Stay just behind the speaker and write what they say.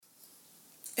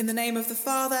In the name of the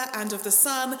Father, and of the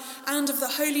Son, and of the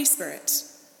Holy Spirit.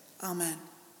 Amen.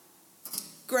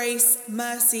 Grace,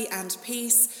 mercy, and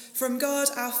peace from God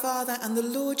our Father and the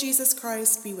Lord Jesus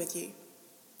Christ be with you,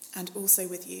 and also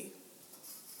with you.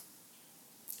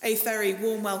 A very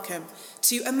warm welcome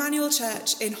to Emmanuel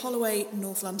Church in Holloway,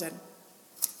 North London.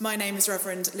 My name is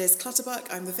Reverend Liz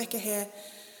Clutterbuck. I'm the vicar here.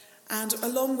 And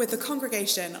along with the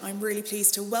congregation, I'm really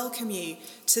pleased to welcome you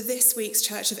to this week's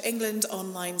Church of England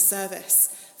online service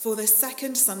for the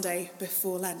second Sunday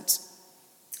before Lent.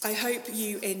 I hope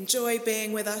you enjoy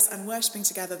being with us and worshipping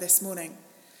together this morning.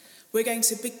 We're going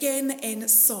to begin in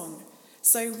song,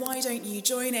 so why don't you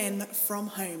join in from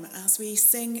home as we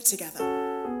sing together?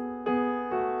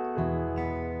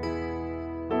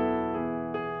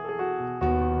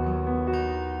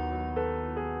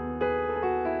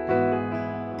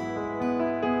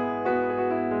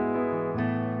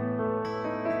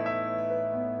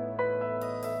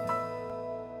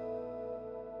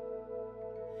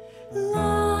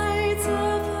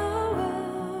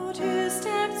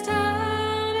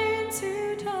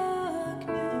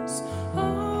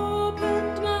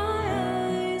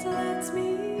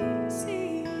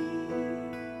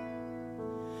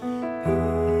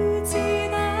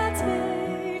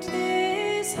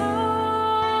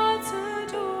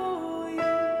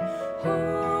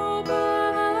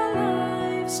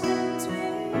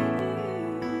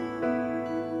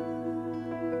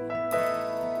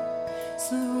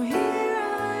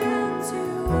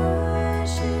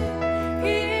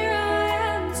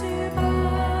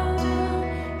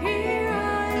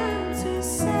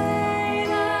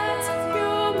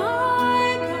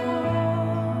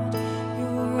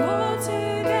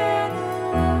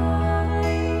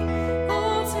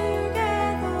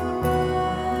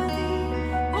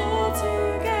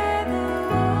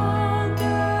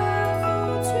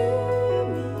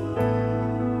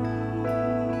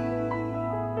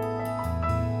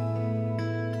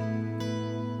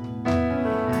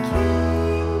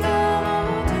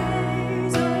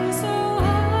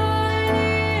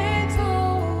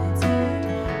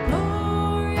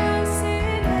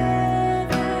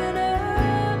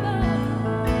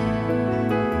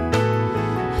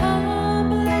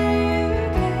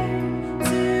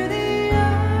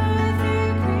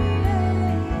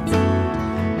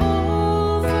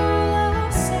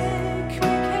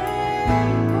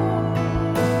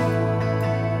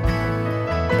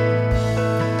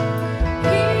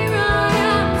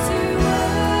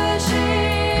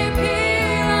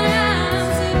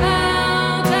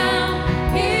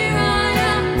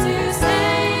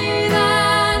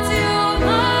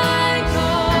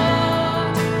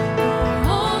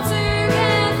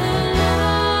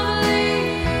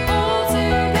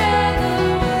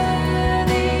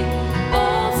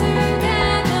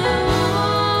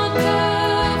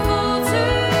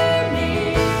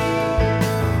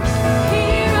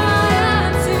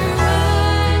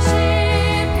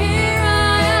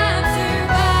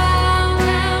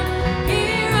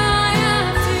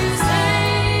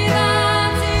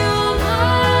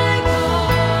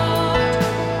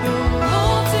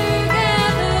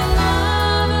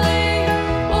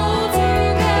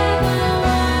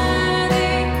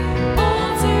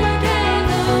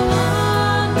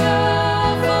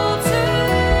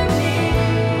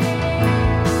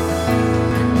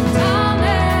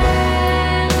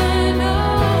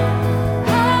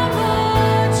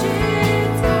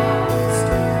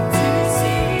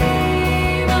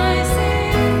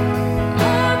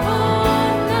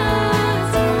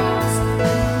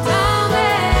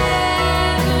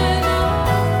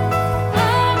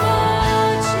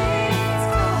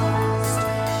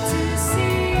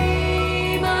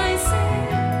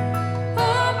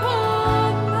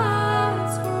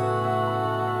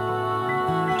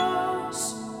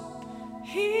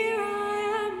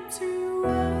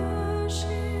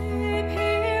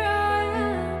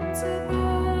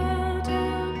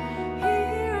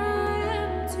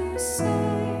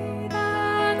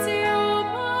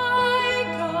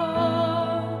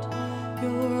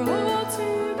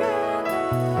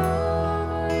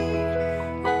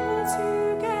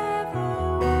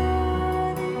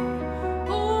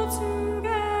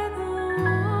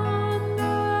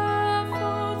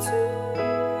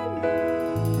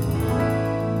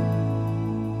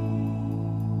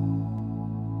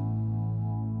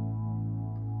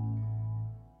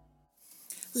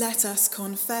 Let us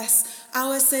confess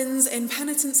our sins in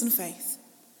penitence and faith,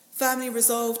 firmly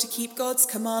resolved to keep God's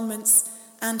commandments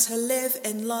and to live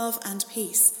in love and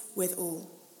peace with all.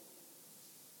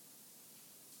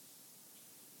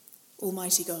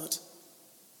 Almighty God,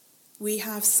 we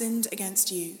have sinned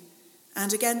against you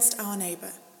and against our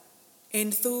neighbour,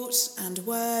 in thought and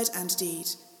word and deed,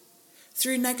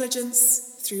 through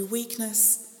negligence, through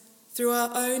weakness, through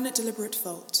our own deliberate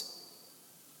fault.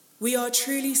 We are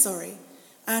truly sorry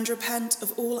and repent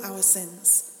of all our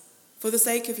sins, for the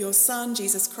sake of your Son,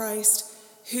 Jesus Christ,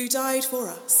 who died for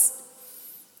us.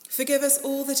 Forgive us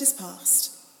all that is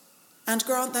past, and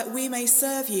grant that we may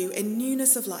serve you in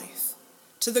newness of life,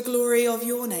 to the glory of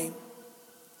your name.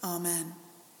 Amen.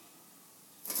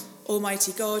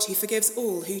 Almighty God, who forgives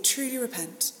all who truly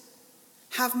repent,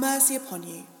 have mercy upon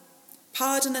you,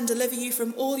 pardon and deliver you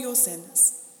from all your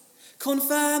sins,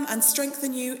 confirm and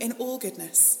strengthen you in all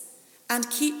goodness, and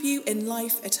keep you in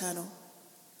life eternal.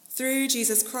 Through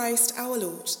Jesus Christ our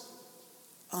Lord.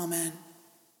 Amen.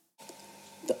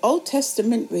 The Old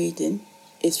Testament reading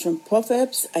is from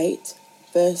Proverbs 8,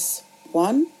 verse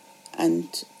 1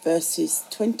 and verses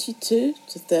 22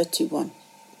 to 31.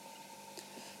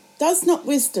 Does not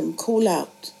wisdom call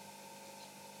out?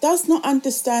 Does not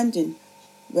understanding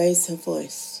raise her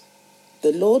voice?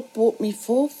 The Lord brought me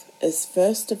forth as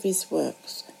first of his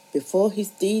works, before his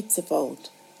deeds of old.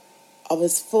 I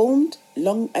was formed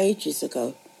long ages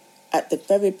ago, at the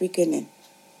very beginning,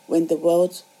 when the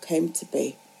world came to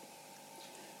be.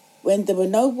 When there were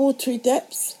no watery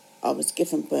depths, I was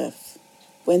given birth.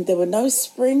 When there were no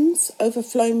springs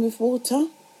overflowing with water,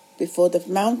 before the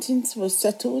mountains were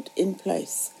settled in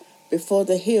place, before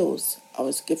the hills I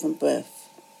was given birth.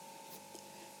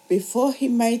 Before he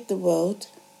made the world,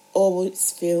 or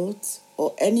its fields,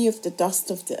 or any of the dust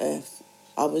of the earth,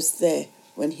 I was there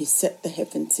when he set the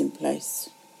heavens in place.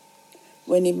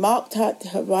 When he marked out the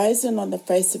horizon on the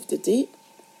face of the deep,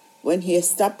 when he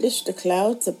established the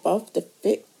clouds above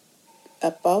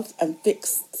and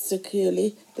fixed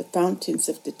securely the fountains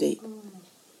of the deep.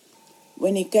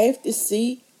 When he gave the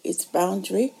sea its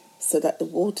boundary so that the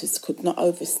waters could not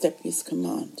overstep his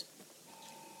command.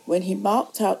 When he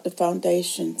marked out the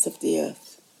foundations of the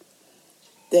earth.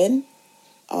 Then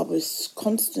I was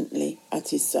constantly at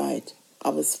his side. I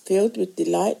was filled with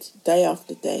delight day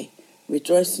after day,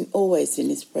 rejoicing always in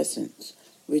his presence,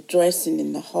 rejoicing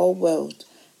in the whole world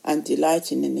and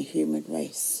delighting in the human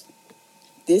race.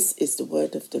 This is the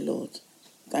word of the Lord.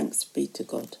 Thanks be to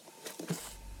God.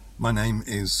 My name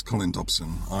is Colin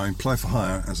Dobson. I ply for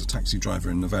hire as a taxi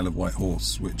driver in the Vale of White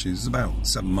Horse, which is about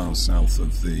 7 miles south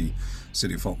of the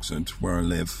city of Oxford, where I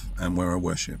live and where I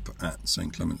worship at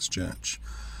St Clement's Church.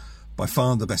 By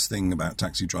far the best thing about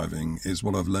taxi driving is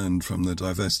what I've learned from the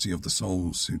diversity of the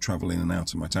souls who travel in and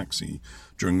out of my taxi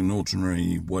during an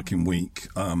ordinary working week,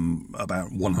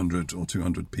 about 100 or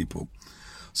 200 people.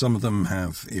 Some of them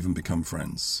have even become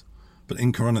friends. But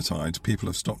in Coronatide, people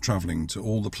have stopped travelling to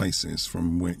all the places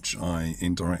from which I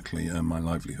indirectly earn my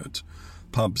livelihood.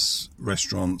 Pubs,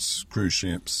 restaurants, cruise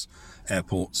ships,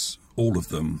 airports, all of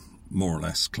them more or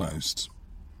less closed.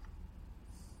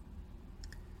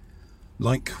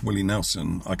 Like Willie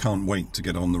Nelson, I can't wait to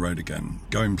get on the road again,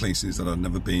 going places that I've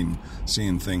never been,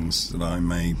 seeing things that I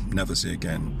may never see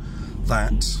again.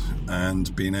 That,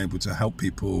 and being able to help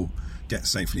people get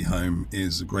safely home,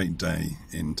 is a great day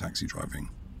in taxi driving.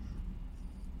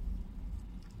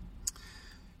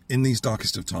 In these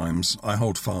darkest of times, I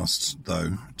hold fast,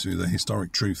 though, to the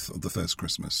historic truth of the first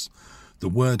Christmas. The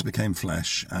Word became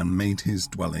flesh and made his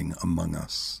dwelling among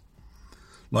us.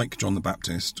 Like John the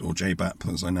Baptist, or J-Bap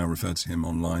as I now refer to him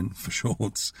online for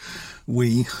short,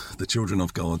 we, the children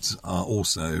of God, are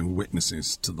also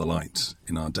witnesses to the light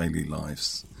in our daily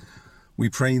lives. We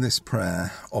pray this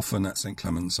prayer often at St.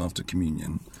 Clement's after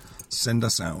communion. Send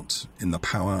us out in the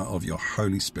power of your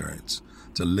Holy Spirit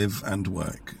to live and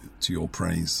work to your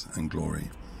praise and glory.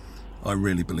 I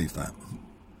really believe that.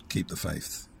 Keep the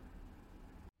faith.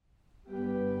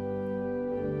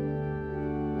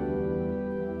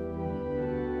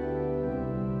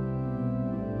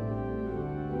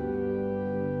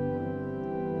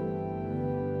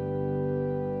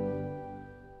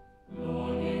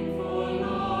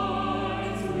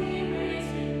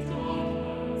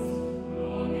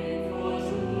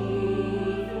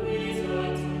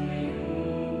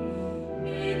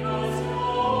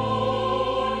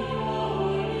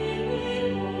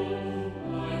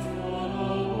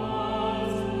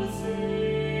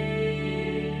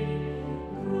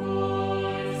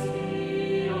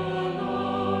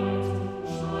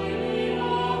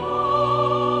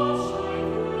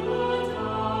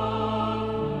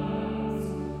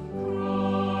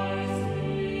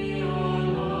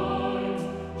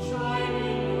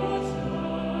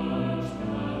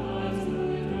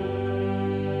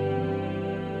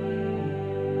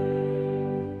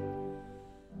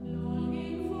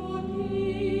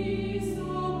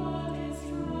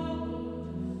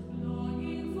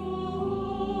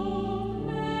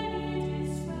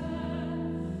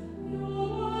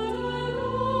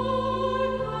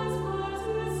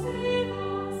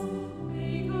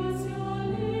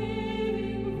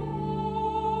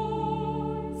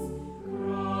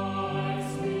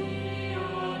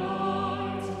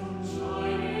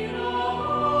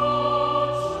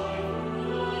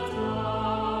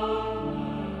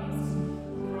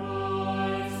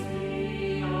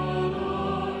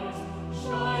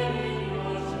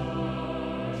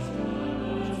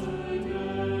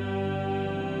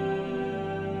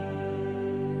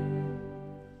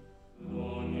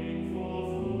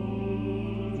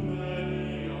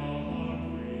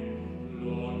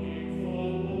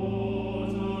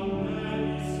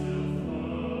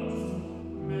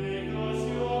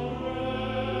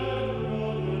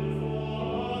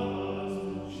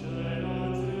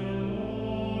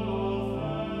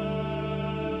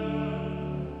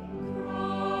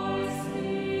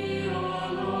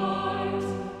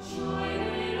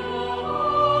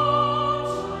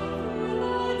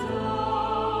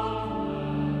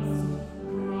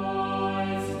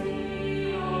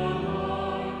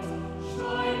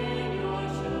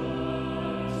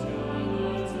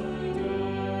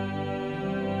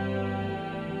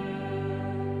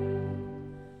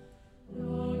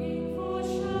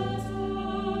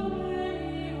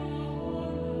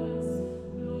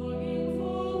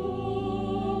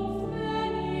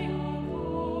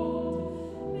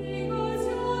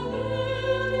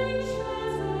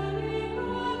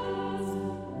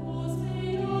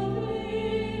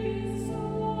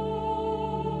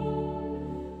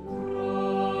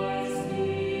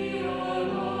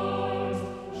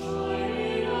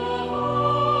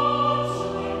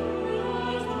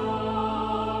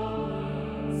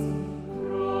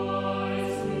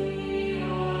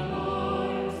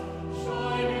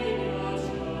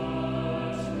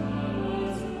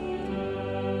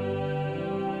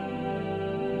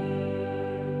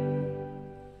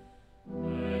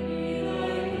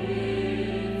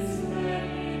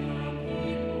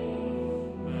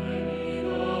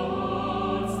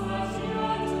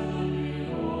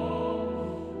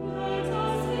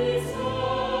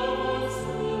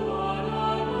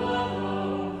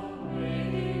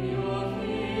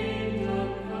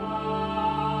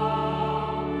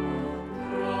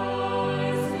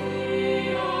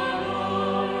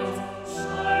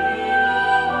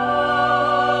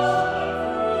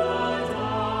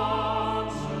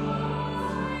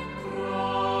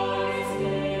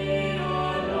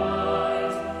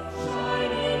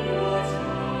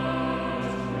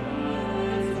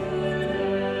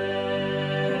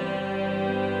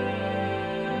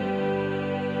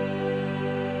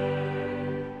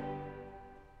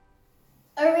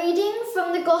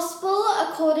 Gospel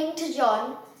according to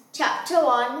John, chapter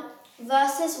 1,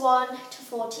 verses 1 to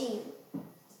 14.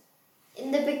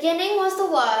 In the beginning was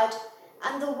the Word,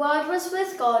 and the Word was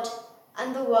with God,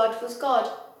 and the Word was God.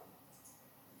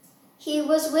 He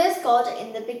was with God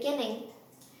in the beginning.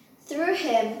 Through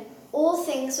him all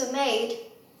things were made.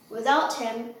 Without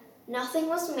him nothing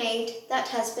was made that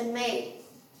has been made.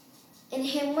 In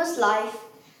him was life,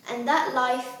 and that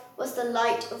life was the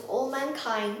light of all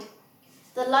mankind.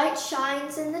 The light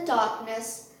shines in the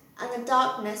darkness, and the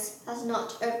darkness has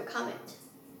not overcome it.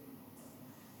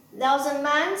 There was a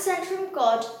man sent from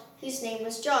God whose name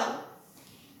was John.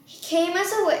 He came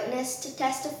as a witness to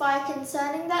testify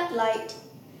concerning that light,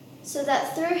 so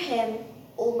that through him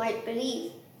all might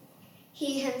believe.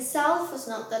 He himself was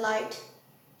not the light.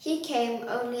 He came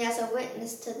only as a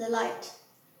witness to the light.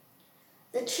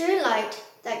 The true light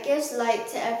that gives light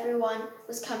to everyone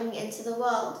was coming into the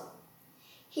world.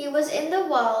 He was in the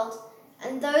world,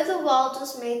 and though the world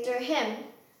was made through him,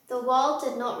 the world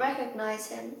did not recognize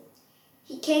him.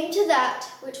 He came to that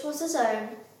which was his own,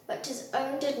 but his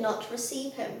own did not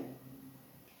receive him.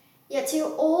 Yet to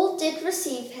all did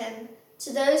receive him,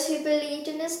 to those who believed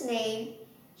in his name,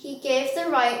 he gave the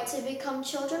right to become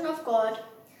children of God,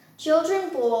 children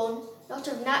born not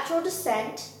of natural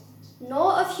descent,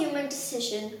 nor of human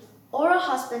decision or a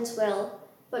husband's will,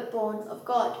 but born of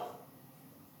God.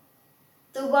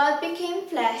 The Word became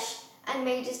flesh and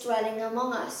made his dwelling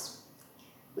among us.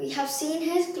 We have seen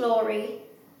his glory,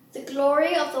 the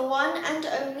glory of the one and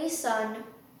only Son,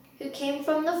 who came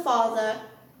from the Father,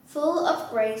 full of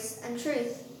grace and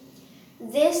truth.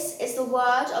 This is the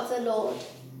word of the Lord.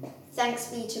 Thanks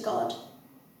be to God.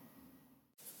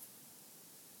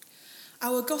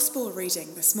 Our Gospel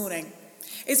reading this morning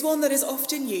is one that is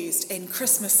often used in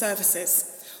Christmas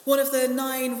services, one of the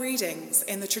 9 readings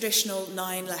in the traditional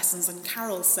 9 lessons and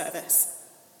carols service.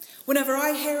 Whenever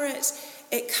I hear it,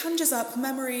 it conjures up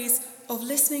memories of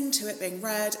listening to it being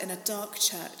read in a dark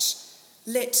church,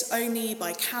 lit only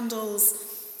by candles,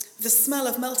 the smell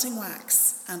of melting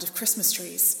wax and of Christmas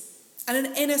trees, and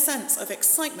an inner sense of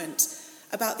excitement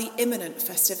about the imminent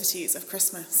festivities of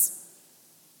Christmas.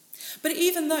 But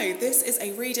even though this is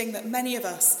a reading that many of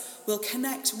us will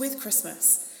connect with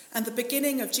Christmas and the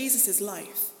beginning of Jesus'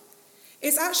 life,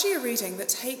 it's actually a reading that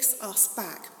takes us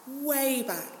back, way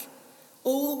back,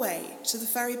 all the way to the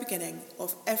very beginning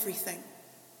of everything.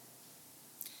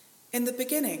 In the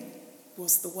beginning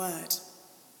was the Word.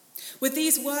 With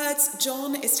these words,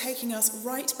 John is taking us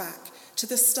right back to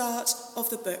the start of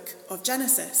the book of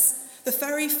Genesis, the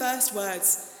very first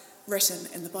words written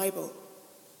in the Bible.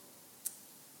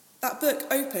 That book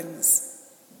opens,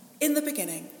 "In the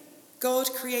beginning,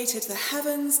 God created the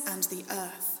heavens and the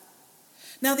earth.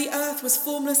 Now the earth was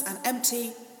formless and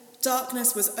empty,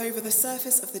 darkness was over the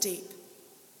surface of the deep,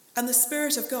 and the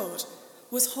Spirit of God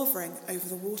was hovering over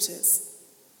the waters."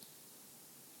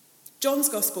 John's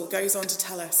Gospel goes on to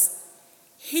tell us,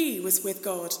 he was with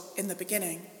God in the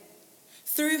beginning.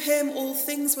 Through him all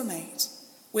things were made.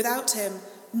 Without him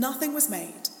nothing was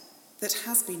made that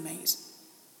has been made.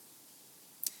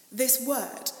 This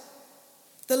Word,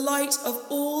 the light of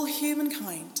all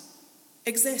humankind,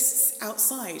 exists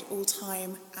outside all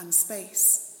time and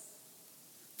space.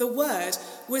 The Word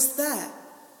was there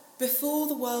before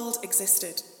the world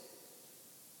existed.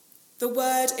 The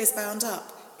Word is bound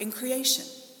up in creation,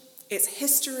 its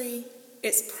history,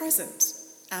 its present,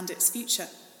 and its future.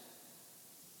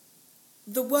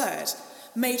 The Word,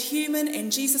 made human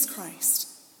in Jesus Christ,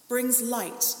 brings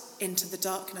light into the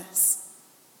darkness.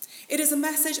 It is a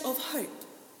message of hope,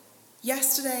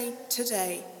 yesterday,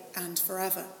 today, and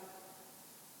forever.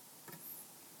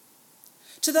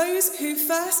 To those who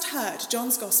first heard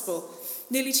John's Gospel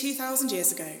nearly 2,000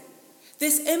 years ago,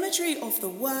 this imagery of the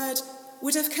Word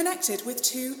would have connected with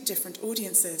 2 different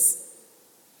audiences.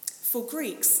 For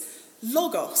Greeks,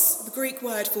 logos, the Greek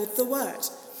word for the Word,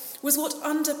 was what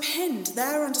underpinned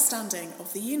their understanding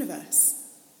of the universe.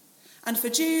 And for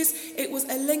Jews, it was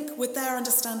a link with their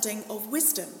understanding of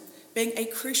wisdom being a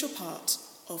crucial part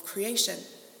of creation.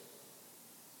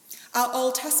 Our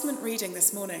Old Testament reading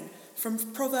this morning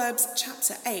from Proverbs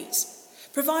chapter 8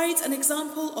 provides an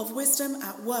example of wisdom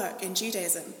at work in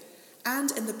Judaism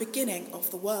and in the beginning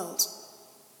of the world.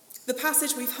 The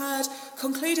passage we've heard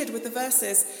concluded with the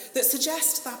verses that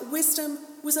suggest that wisdom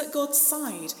was at God's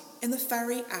side in the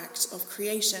very act of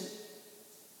creation.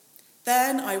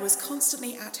 Then I was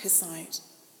constantly at his side.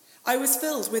 I was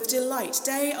filled with delight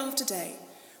day after day,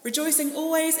 rejoicing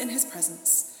always in his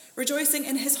presence, rejoicing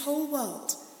in his whole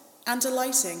world, and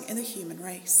delighting in the human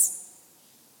race.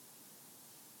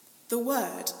 The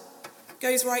Word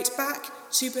goes right back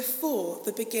to before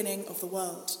the beginning of the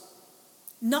world.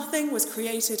 Nothing was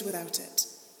created without it.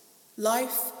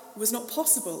 Life was not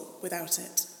possible without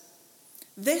it.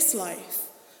 This life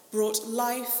brought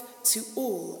life to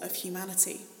all of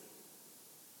humanity.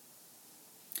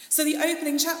 So the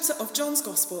opening chapter of John's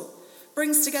Gospel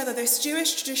brings together this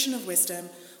Jewish tradition of wisdom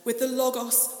with the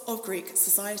logos of Greek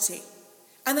society,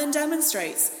 and then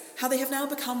demonstrates how they have now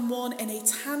become one in a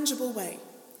tangible way: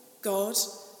 God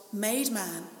made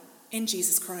man in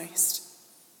Jesus Christ.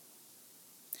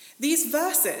 These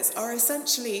verses are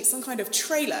essentially some kind of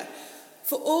trailer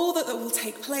for all that will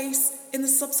take place in the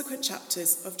subsequent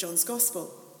chapters of John's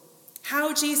Gospel.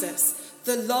 How Jesus,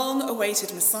 the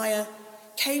long-awaited Messiah,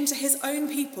 came to his own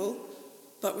people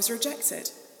but was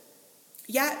rejected.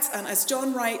 Yet, and as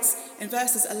John writes in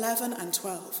verses 11 and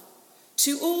 12,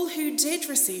 to all who did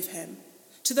receive him,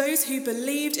 to those who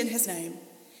believed in his name,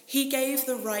 he gave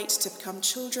the right to become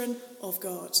children of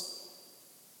God.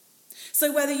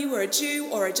 So whether you were a Jew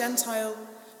or a Gentile,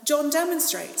 John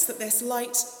demonstrates that this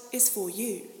light is for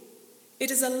you.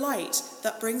 It is a light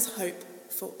that brings hope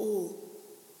for all.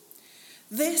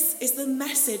 This is the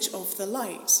message of the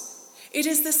light. It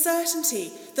is the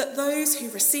certainty that those who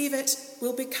receive it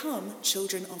will become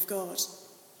children of God.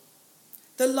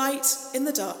 The light in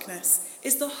the darkness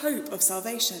is the hope of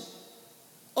salvation,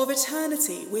 of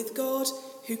eternity with God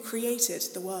who created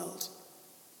the world.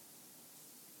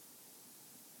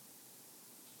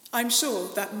 I'm sure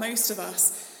that most of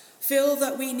us feel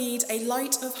that we need a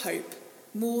light of hope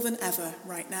more than ever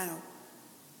right now.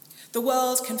 The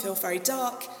world can feel very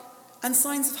dark, and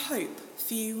signs of hope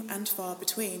few and far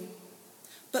between.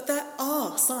 But there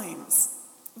are signs.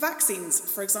 Vaccines,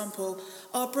 for example,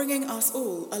 are bringing us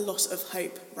all a lot of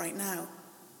hope right now.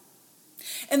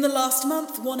 In the last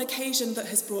month, one occasion that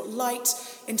has brought light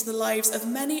into the lives of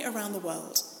many around the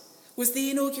world was the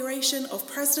inauguration of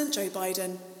President Joe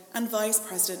Biden and Vice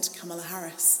President Kamala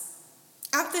Harris.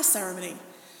 At this ceremony,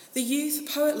 the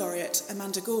youth poet laureate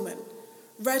Amanda Gorman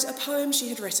read a poem she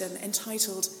had written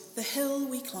entitled "The Hill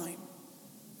We Climb."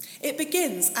 It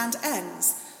begins and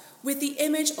ends with the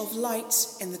image of light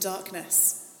in the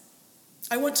darkness.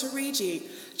 I want to read you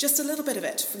just a little bit of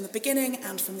it from the beginning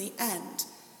and from the end.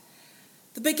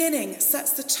 The beginning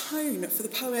sets the tone for the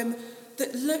poem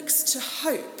that looks to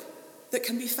hope that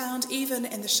can be found even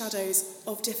in the shadows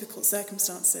of difficult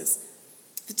circumstances,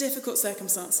 the difficult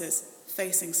circumstances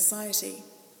facing society.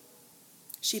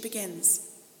 She begins,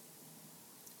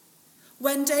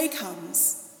 "When day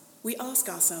comes, we ask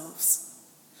ourselves,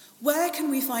 where can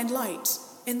we find light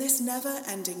in this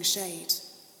never-ending shade?"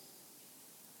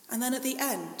 And then at the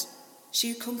end,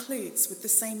 she concludes with the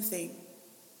same theme.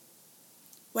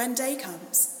 "When day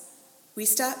comes, we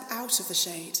step out of the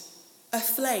shade,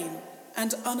 aflame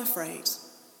and unafraid.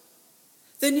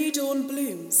 The new dawn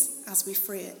blooms as we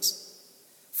free it,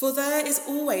 for there is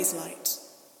always light,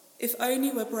 if only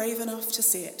we're brave enough to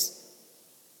see it,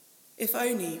 if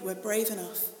only we're brave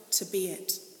enough to be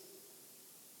it.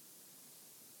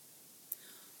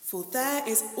 For there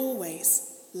is always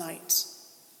light.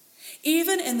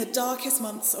 Even in the darkest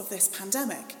months of this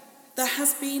pandemic, there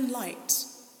has been light.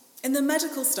 In the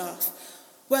medical staff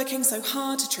working so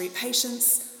hard to treat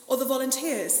patients, or the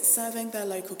volunteers serving their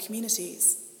local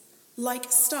communities,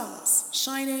 like stars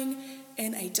shining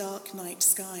in a dark night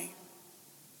sky.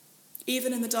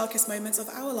 Even in the darkest moments of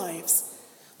our lives,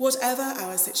 whatever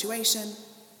our situation,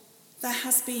 there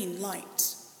has been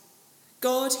light.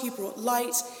 God, who brought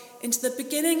light into the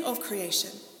beginning of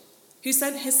creation, who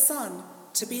sent his Son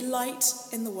to be light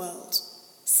in the world,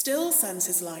 still sends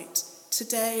his light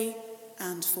today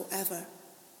and forever.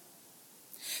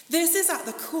 This is at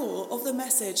the core of the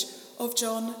message of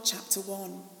John chapter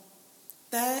 1.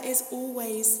 There is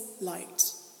always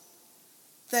light.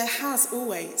 There has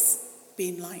always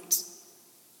been light.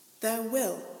 There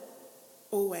will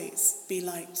always be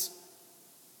light.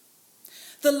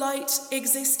 The light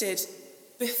existed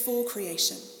before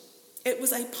creation. It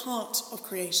was a part of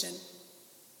creation.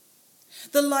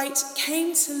 The light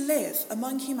came to live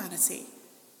among humanity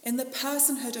in the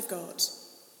personhood of God,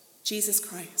 Jesus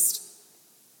Christ.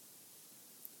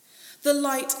 The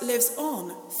light lives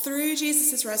on through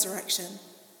Jesus' resurrection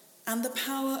and the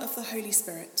power of the Holy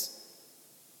Spirit.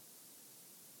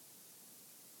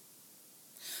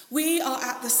 We are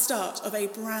at the start of a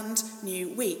brand new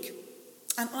week,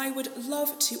 and I would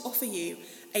love to offer you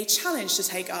a challenge to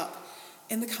take up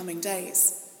in the coming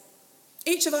days.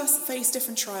 Each of us face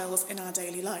different trials in our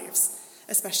daily lives,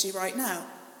 especially right now.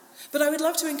 But I would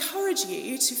love to encourage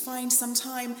you to find some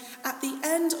time at the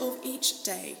end of each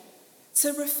day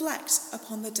to reflect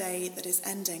upon the day that is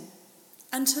ending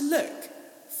and to look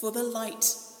for the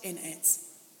light in it.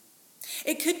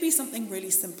 It could be something really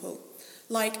simple,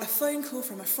 like a phone call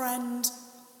from a friend,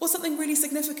 or something really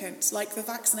significant, like the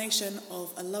vaccination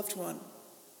of a loved one?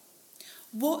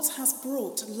 What has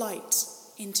brought light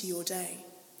into your day?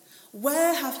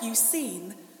 Where have you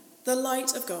seen the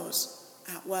light of God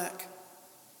at work?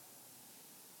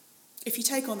 If you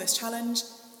take on this challenge,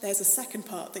 there's a second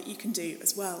part that you can do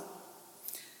as well.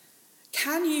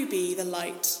 Can you be the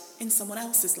light in someone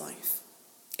else's life?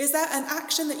 Is there an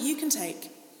action that you can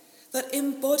take that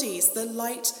embodies the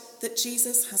light that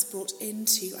Jesus has brought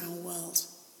into our world?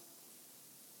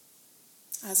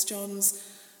 As John's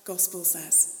Gospel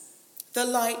says, the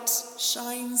light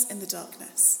shines in the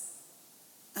darkness,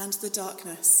 and the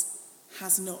darkness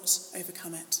has not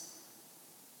overcome it.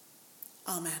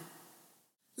 Amen.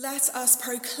 Let us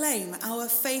proclaim our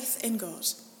faith in God.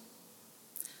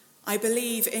 I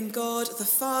believe in God, the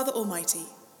Father Almighty,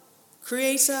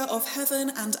 creator of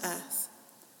heaven and earth.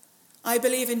 I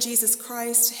believe in Jesus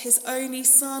Christ, his only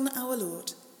Son, our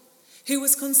Lord, who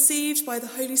was conceived by the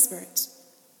Holy Spirit,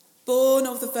 born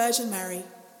of the Virgin Mary,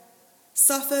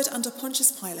 suffered under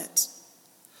Pontius Pilate,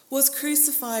 was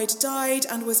crucified, died,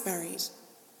 and was buried.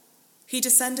 He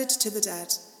descended to the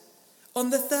dead. On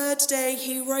the third day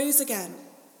he rose again.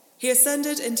 He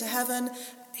ascended into heaven.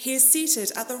 He is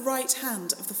seated at the right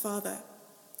hand of the Father,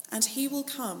 and he will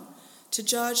come to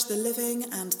judge the living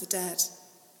and the dead.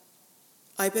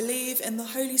 I believe in the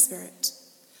Holy Spirit,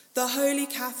 the Holy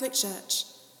Catholic Church,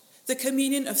 the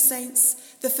communion of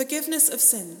saints, the forgiveness of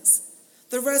sins,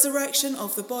 the resurrection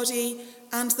of the body,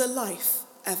 and the life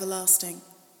everlasting.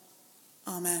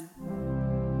 Amen.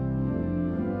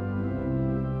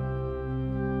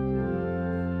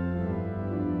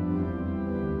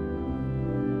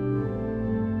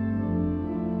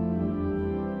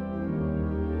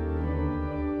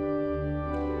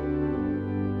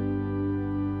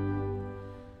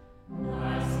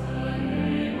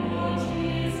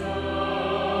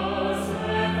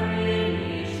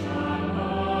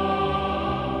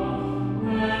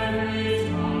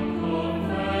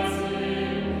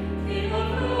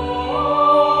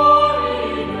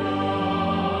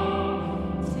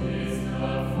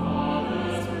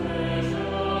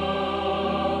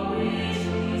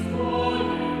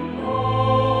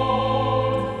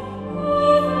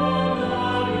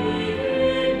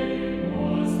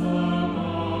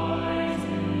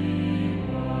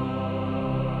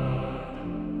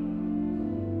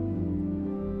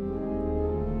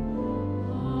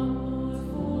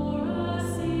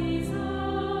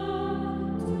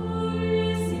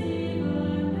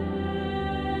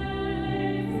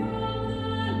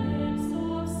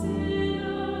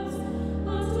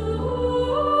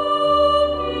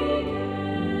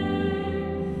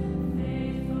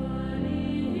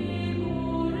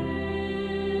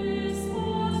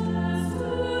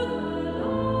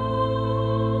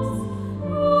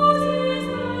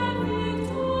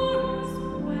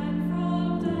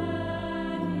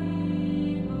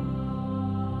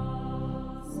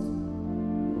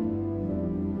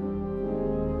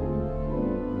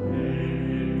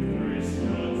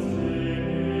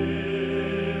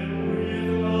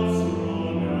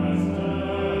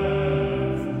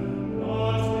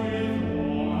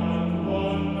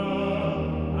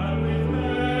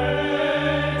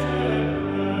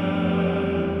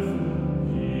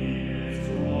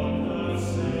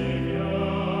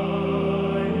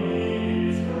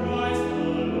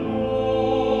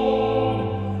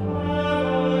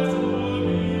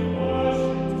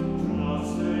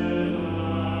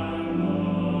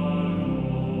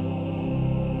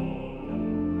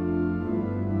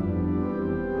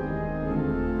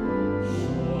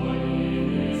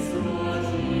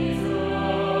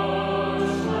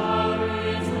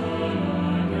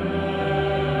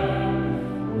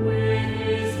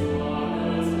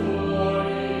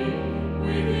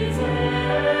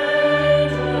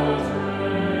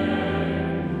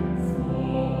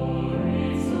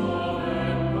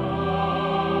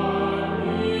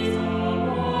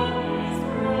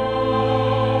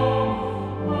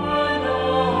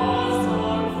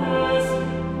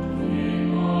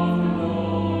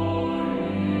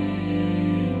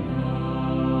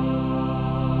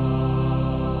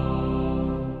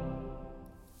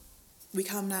 We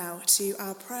come now to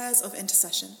our prayers of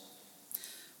intercession.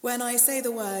 When I say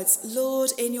the words,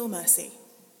 Lord, in your mercy,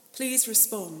 please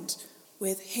respond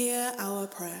with, hear our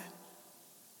prayer.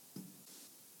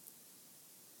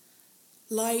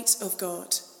 Light of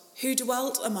God, who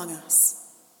dwelt among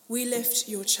us, we lift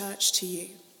your church to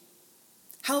you.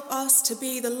 Help us to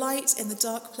be the light in the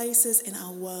dark places in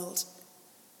our world.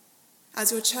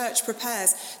 As your church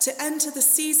prepares to enter the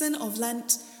season of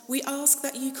Lent, we ask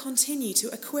that you continue to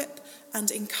equip and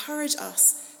encourage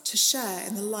us to share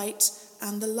in the light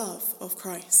and the love of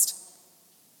Christ.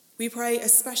 We pray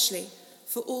especially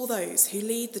for all those who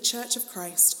lead the Church of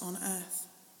Christ on earth.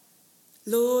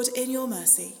 Lord, in your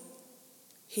mercy,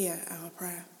 hear our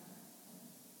prayer.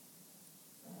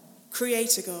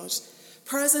 Creator God,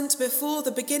 present before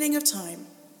the beginning of time,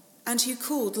 and who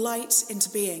called light into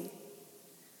being,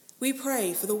 we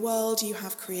pray for the world you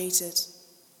have created.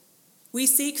 We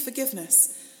seek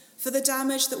forgiveness for the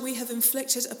damage that we have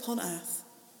inflicted upon earth,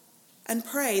 and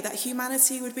pray that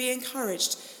humanity would be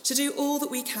encouraged to do all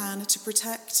that we can to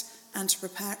protect and to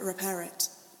repair it.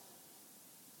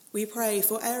 We pray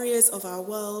for areas of our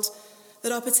world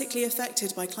that are particularly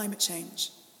affected by climate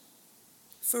change,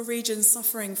 for regions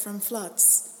suffering from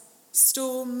floods,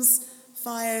 storms,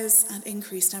 fires, and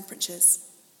increased temperatures.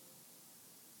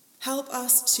 Help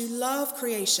us to love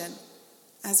creation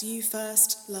as you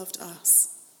first loved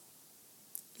us.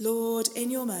 Lord,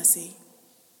 in your mercy,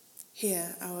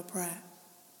 hear our prayer.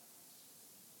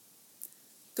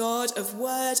 God of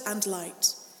word and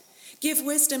light, give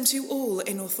wisdom to all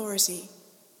in authority.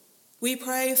 We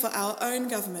pray for our own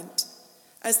government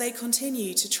as they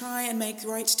continue to try and make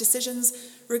right decisions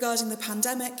regarding the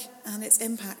pandemic and its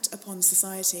impact upon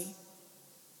society.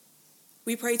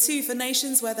 We pray too for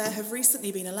nations where there have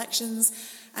recently been elections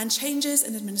and changes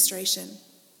in administration,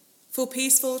 for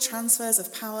peaceful transfers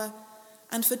of power,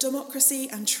 and for democracy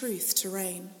and truth to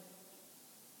reign.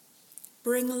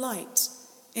 Bring light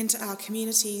into our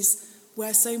communities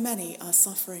where so many are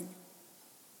suffering.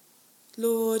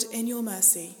 Lord, in your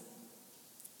mercy,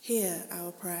 hear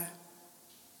our prayer.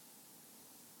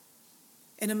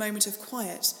 In a moment of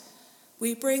quiet,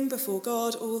 we bring before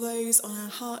God all those on our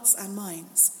hearts and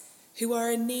minds who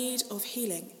are in need of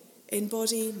healing in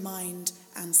body, mind,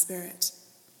 and spirit.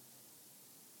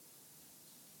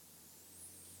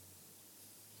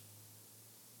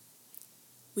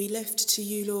 We lift to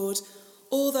you, Lord,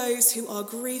 all those who are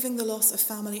grieving the loss of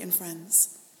family and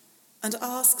friends, and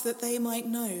ask that they might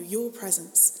know your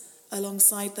presence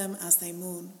alongside them as they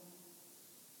mourn.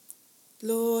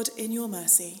 Lord, in your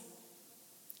mercy,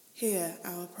 hear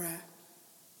our prayer.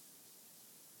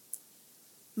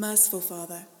 Merciful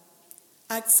Father,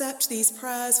 accept these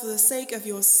prayers for the sake of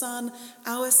your Son,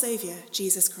 our Saviour,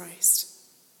 Jesus Christ.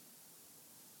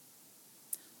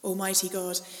 Almighty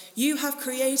God, you have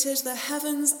created the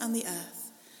heavens and the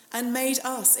earth and made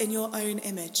us in your own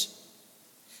image.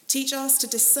 Teach us to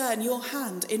discern your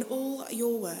hand in all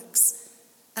your works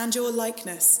and your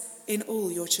likeness in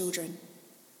all your children.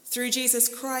 Through Jesus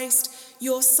Christ,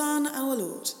 your Son, our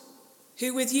Lord,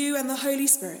 who with you and the Holy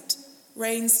Spirit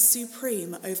reigns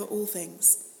supreme over all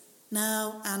things,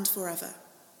 now and forever.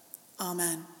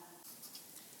 Amen.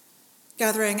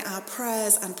 Gathering our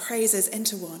prayers and praises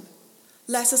into one,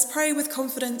 let us pray with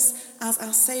confidence as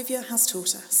our Saviour has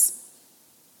taught us.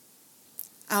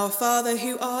 Our Father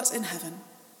who art in heaven,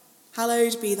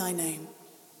 hallowed be thy name.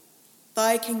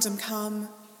 Thy kingdom come,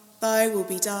 thy will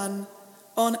be done,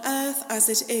 on earth as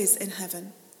it is in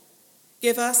heaven.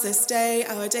 Give us this day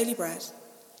our daily bread,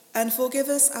 and forgive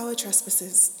us our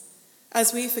trespasses,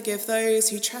 as we forgive those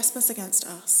who trespass against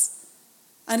us.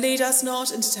 And lead us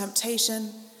not into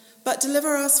temptation, but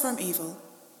deliver us from evil.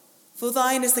 For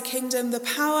thine is the kingdom, the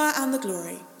power, and the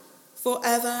glory,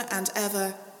 forever and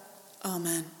ever.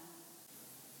 Amen.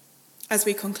 As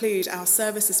we conclude our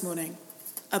service this morning,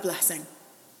 a blessing.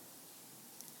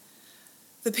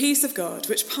 The peace of God,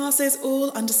 which passes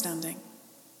all understanding,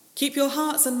 keep your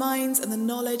hearts and minds in the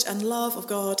knowledge and love of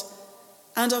God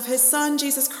and of his Son,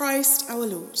 Jesus Christ, our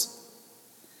Lord.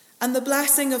 And the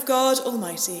blessing of God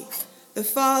Almighty, the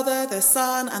Father, the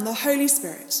Son, and the Holy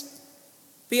Spirit,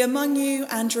 be among you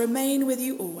and remain with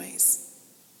you always.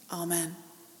 Amen.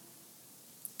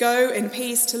 Go in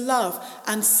peace to love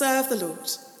and serve the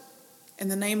Lord. In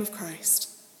the name of Christ.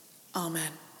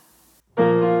 Amen.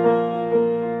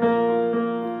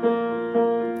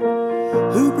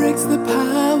 Who breaks the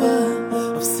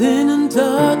power of sin and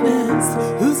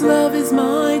darkness, whose love is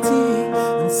mighty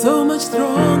and so much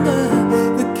stronger,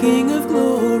 the King of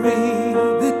glory,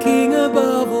 the King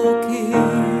above all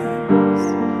kings,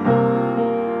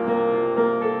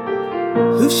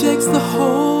 who shakes the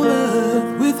whole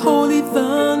earth with holy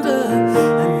thunder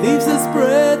and leaves us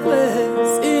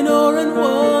breathless in awe and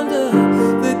wonder,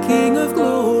 the King of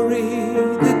glory,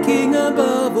 the King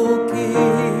above all kings.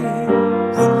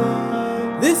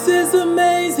 This is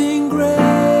amazing grace,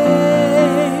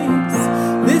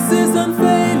 this is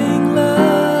unfailing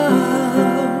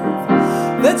love,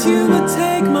 that you would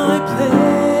take my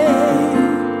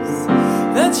place,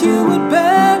 that you would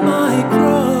bear my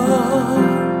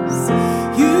cross,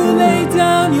 you laid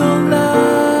down your life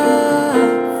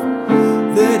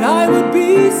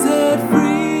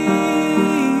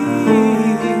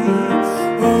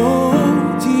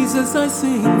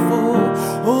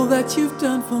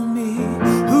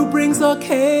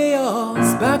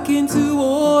back into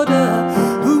order,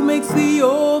 who makes the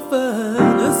orphan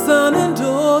a son and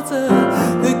daughter,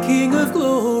 the King of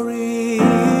glory,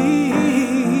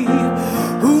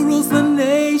 who rules the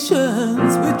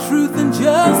nations with truth and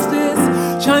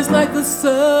justice, shines like the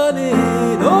sun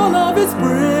in all of its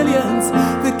brilliance,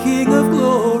 the King of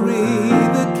glory,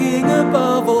 the King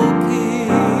above all kings.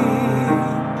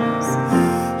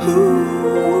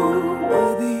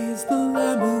 Worthy is the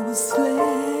Lamb who was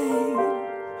slain,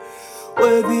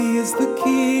 worthy is the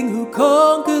King who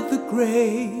conquered the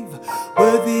grave,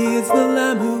 worthy is the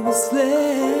Lamb who was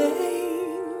slain,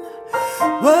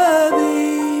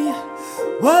 worthy,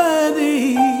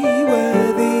 worthy,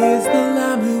 worthy is the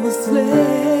Lamb who was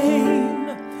slain,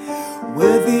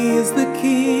 worthy is the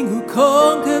King who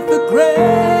conquered the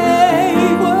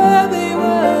grave, worthy,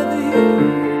 worthy,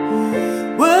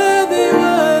 worthy,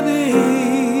 worthy.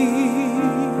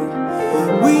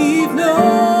 We've no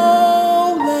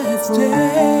less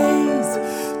days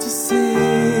to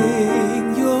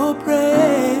sing your praise.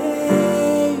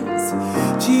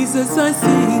 Jesus, I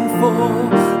sing for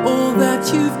all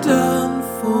that you've done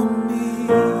for me.